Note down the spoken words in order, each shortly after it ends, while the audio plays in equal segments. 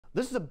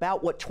This is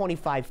about what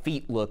 25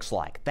 feet looks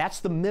like. That's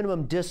the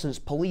minimum distance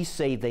police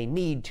say they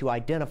need to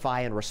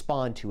identify and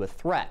respond to a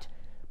threat.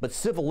 But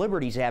civil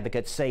liberties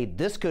advocates say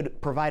this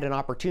could provide an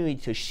opportunity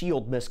to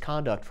shield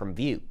misconduct from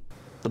view.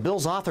 The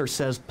bill's author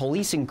says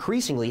police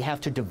increasingly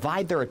have to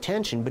divide their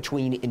attention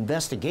between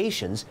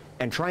investigations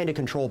and trying to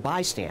control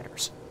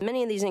bystanders.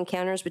 Many of these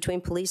encounters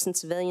between police and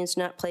civilians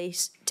do not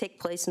take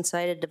place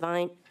inside a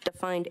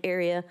defined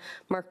area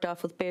marked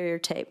off with barrier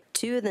tape.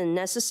 Two of the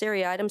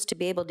necessary items to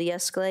be able to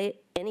de-escalate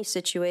any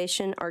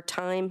situation are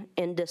time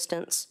and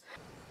distance.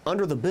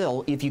 Under the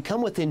bill, if you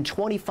come within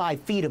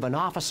 25 feet of an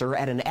officer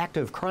at an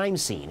active crime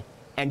scene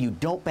and you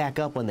don't back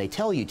up when they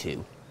tell you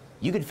to,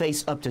 you could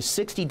face up to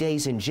 60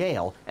 days in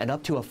jail and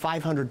up to a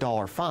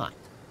 $500 fine.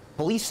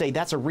 Police say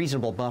that's a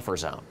reasonable buffer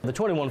zone. The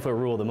 21-foot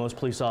rule that most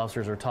police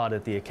officers are taught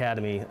at the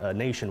academy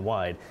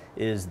nationwide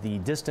is the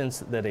distance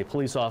that a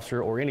police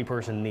officer or any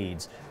person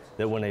needs,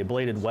 that when a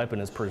bladed weapon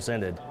is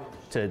presented,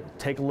 to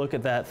take a look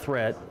at that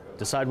threat,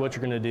 decide what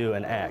you're going to do,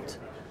 and act.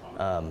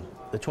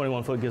 The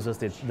 21-foot gives us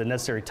the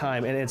necessary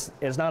time, and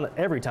it's not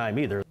every time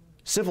either.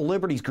 Civil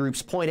liberties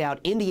groups point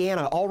out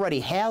Indiana already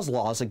has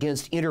laws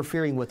against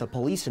interfering with a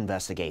police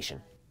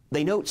investigation.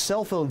 They note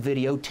cell phone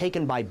video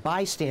taken by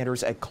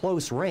bystanders at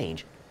close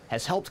range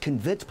has helped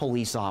convict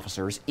police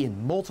officers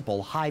in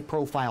multiple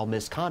high-profile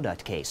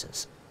misconduct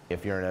cases.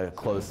 If you're in a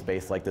closed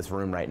space like this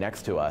room right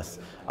next to us,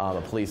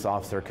 a police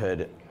officer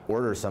could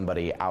order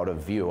somebody out of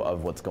view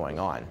of what's going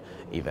on,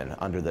 even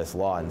under this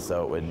law, and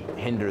so it would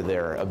hinder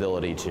their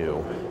ability to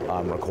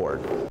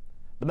record.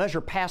 The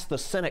measure passed the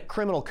Senate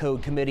Criminal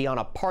Code Committee on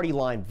a party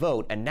line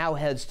vote and now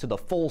heads to the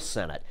full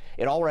Senate.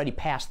 It already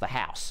passed the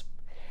House.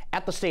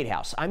 At the State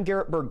House, I'm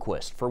Garrett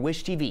Bergquist for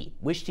Wish TV,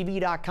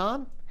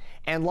 wishtv.com,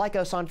 and like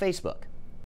us on Facebook.